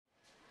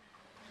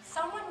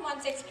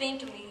once explained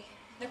to me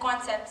the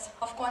concepts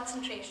of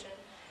concentration,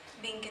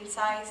 being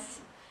concise,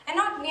 and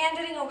not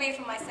meandering away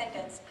from my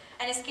sentence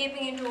and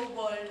escaping into a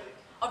world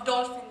of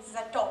dolphins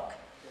that talk,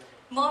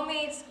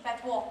 mermaids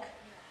that walk,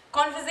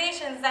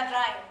 conversations that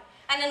rhyme,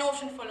 and an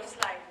ocean full of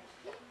slime.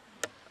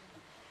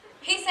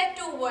 He said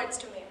 2 words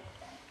to me,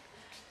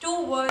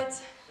 2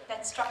 words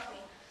that struck me,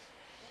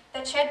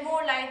 that shed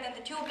more light than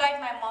the tube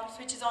light my mom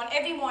switches on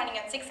every morning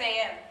at 6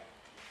 a.m.,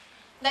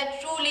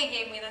 that truly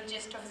gave me the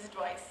gist of his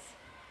advice.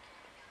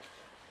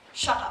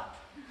 Shut up.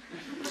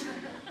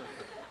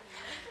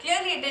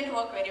 Clearly it didn't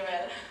work very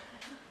well.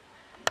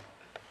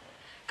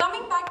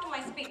 Coming back to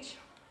my speech,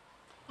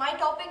 my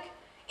topic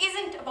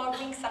isn't about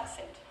being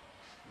succinct.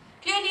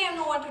 Clearly I am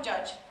no one to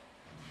judge.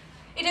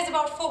 It is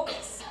about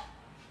focus,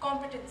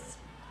 competence,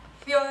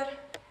 fear,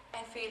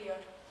 and failure.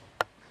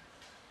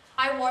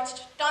 I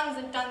watched tons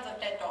and tons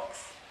of TED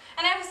Talks,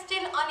 and I was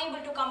still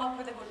unable to come up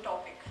with a good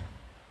topic.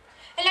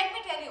 And let me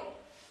tell you,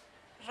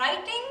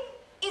 writing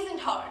isn't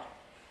hard.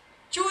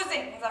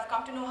 Choosing, as I've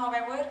come to know,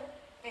 however,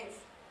 is.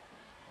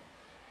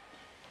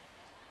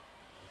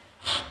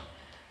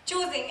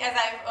 Choosing, as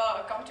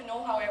I've come to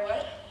know,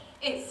 however,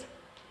 is.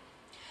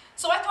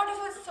 So I thought of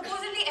a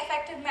supposedly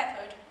effective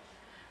method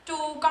to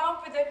come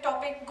up with a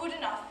topic good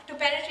enough to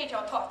penetrate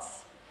your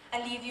thoughts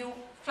and leave you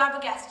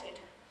flabbergasted,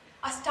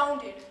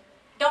 astounded,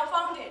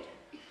 dumbfounded,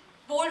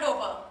 bowled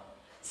over,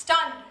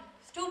 stunned,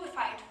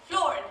 stupefied,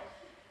 floored,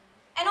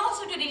 and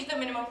also to reach the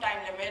minimum time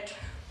limit.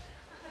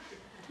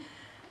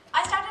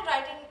 I started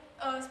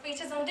writing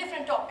speeches on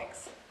different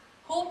topics,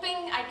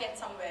 hoping I'd get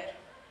somewhere.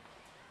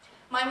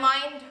 My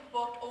mind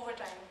worked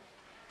overtime,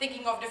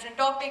 thinking of different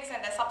topics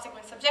and their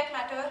subsequent subject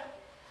matter,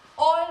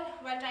 all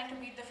while trying to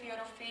beat the fear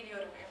of failure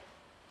away.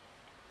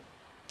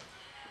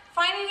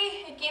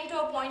 Finally, it came to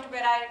a point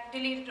where I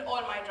deleted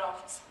all my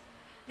drafts,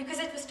 because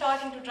it was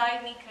starting to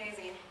drive me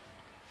crazy.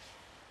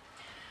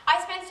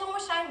 I spent so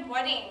much time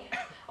worrying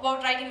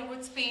about writing a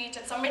good speech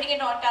and submitting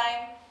it on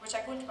time, which I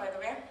couldn't, by the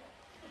way,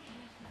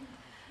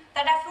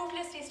 that I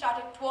fruitlessly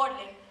started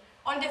twaddling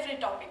on different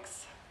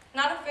topics,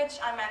 none of which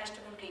I managed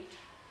to complete.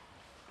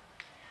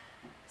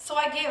 So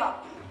I gave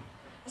up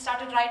and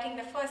started writing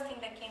the first thing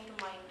that came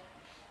to mind.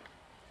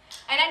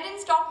 And I didn't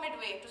stop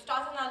midway to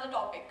start another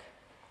topic.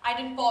 I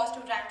didn't pause to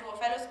rant to a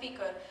fellow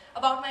speaker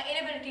about my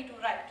inability to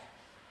write.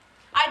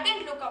 I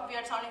didn't look up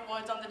weird sounding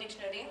words on the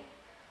dictionary.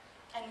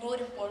 And more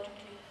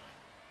importantly,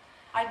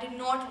 I did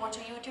not watch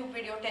a YouTube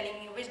video telling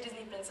me which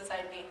Disney princess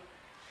I'd be.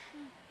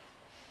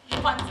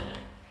 Rapunzel.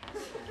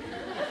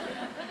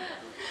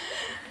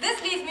 This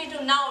leads me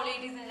to now,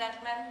 ladies and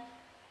gentlemen.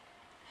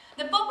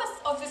 The purpose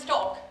of this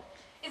talk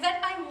is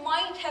that I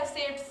might have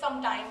saved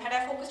some time had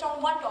I focused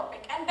on one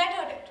topic and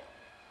bettered it.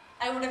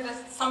 I would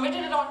have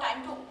submitted it on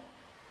time too.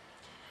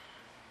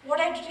 What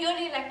I'd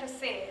really like to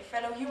say,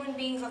 fellow human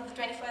beings of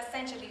the 21st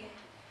century,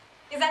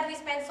 is that we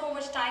spend so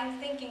much time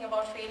thinking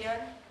about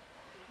failure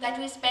that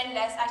we spend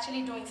less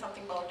actually doing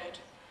something about it,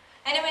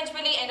 and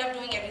eventually end up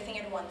doing everything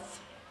at once.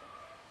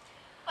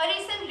 A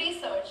recent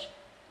research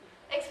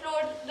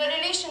explored the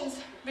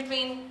relations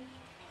between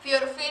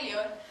fear of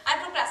failure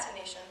and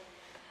procrastination.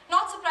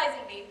 Not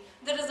surprisingly,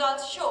 the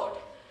results showed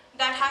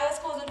that higher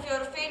scores in fear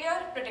of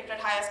failure predicted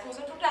higher scores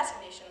in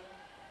procrastination.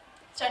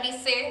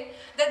 Studies say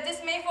that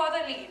this may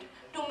further lead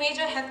to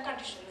major health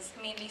conditions,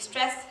 mainly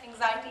stress,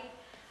 anxiety,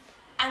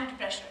 and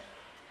depression.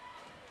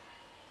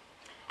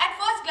 At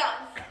first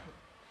glance,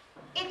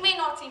 it may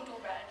not seem too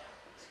bad.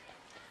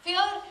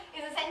 Fear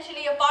is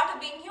essentially a part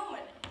of being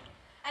human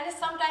and is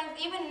sometimes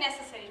even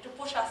necessary to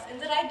push us in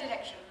the right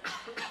direction.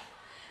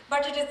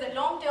 But it is the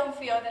long-term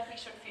fear that we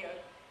should fear.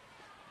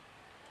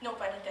 No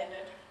pun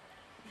intended.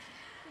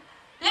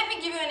 Let me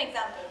give you an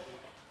example.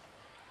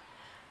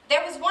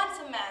 There was once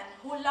a man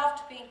who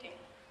loved painting.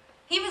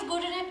 He was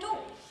good at it too.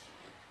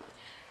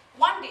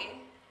 One day,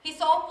 he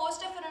saw a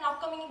poster for an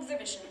upcoming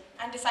exhibition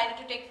and decided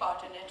to take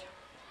part in it.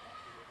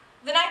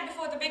 The night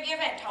before the big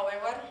event,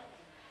 however,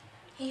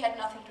 he had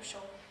nothing to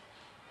show.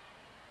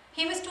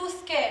 He was too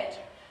scared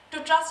to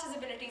trust his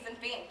abilities in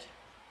paint.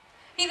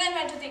 He then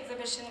went to the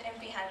exhibition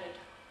empty-handed.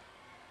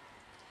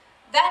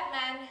 That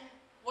man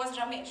was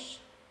Ramesh.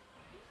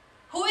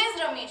 Who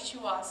is Ramesh, you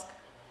ask?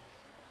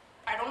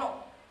 I don't know.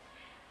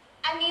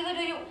 And neither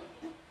do you.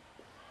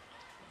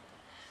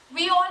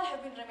 We all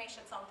have been Ramesh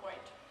at some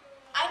point.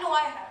 I know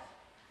I have.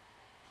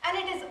 And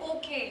it is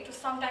okay to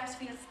sometimes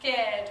feel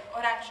scared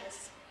or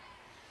anxious.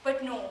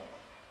 But know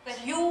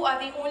that you are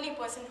the only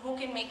person who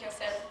can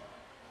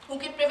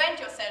prevent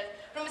yourself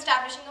from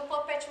establishing a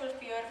perpetual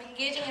fear of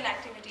engaging in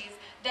activities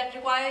that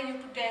require you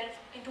to delve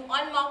into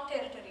unmarked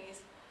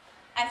territories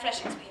and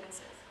fresh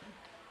experiences.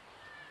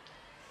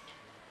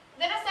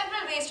 There are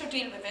several ways to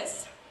deal with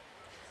this.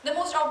 The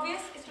most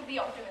obvious is to be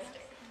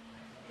optimistic.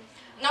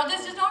 Now,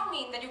 this does not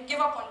mean that you give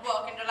up on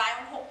work and rely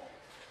on hope.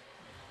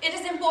 It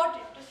is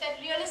important to set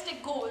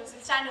realistic goals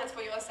and standards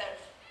for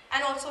yourself,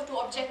 and also to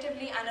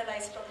objectively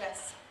analyze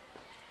progress.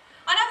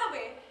 Another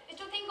way is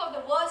to think of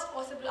the worst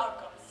possible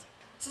outcomes,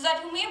 so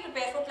that you may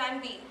prepare for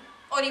plan B,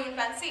 or even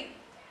plan C.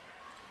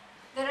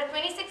 There are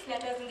 26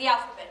 letters in the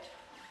alphabet.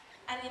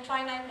 an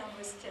infinite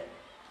number still.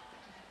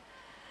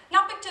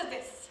 Now picture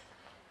this.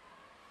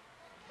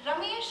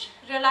 Ramesh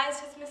realized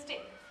his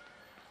mistake,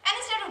 and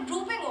instead of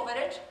drooping over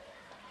it,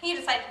 he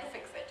decided to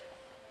fix it.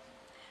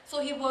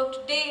 So he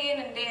worked day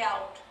in and day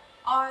out,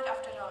 hour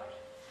after hour,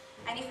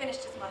 and he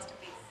finished his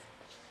masterpiece.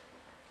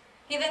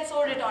 He then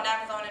sold it on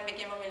Amazon and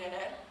became a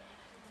millionaire.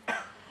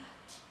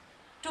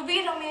 To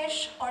be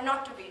Ramesh or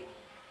not to be,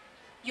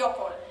 your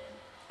call.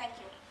 Thank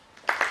you.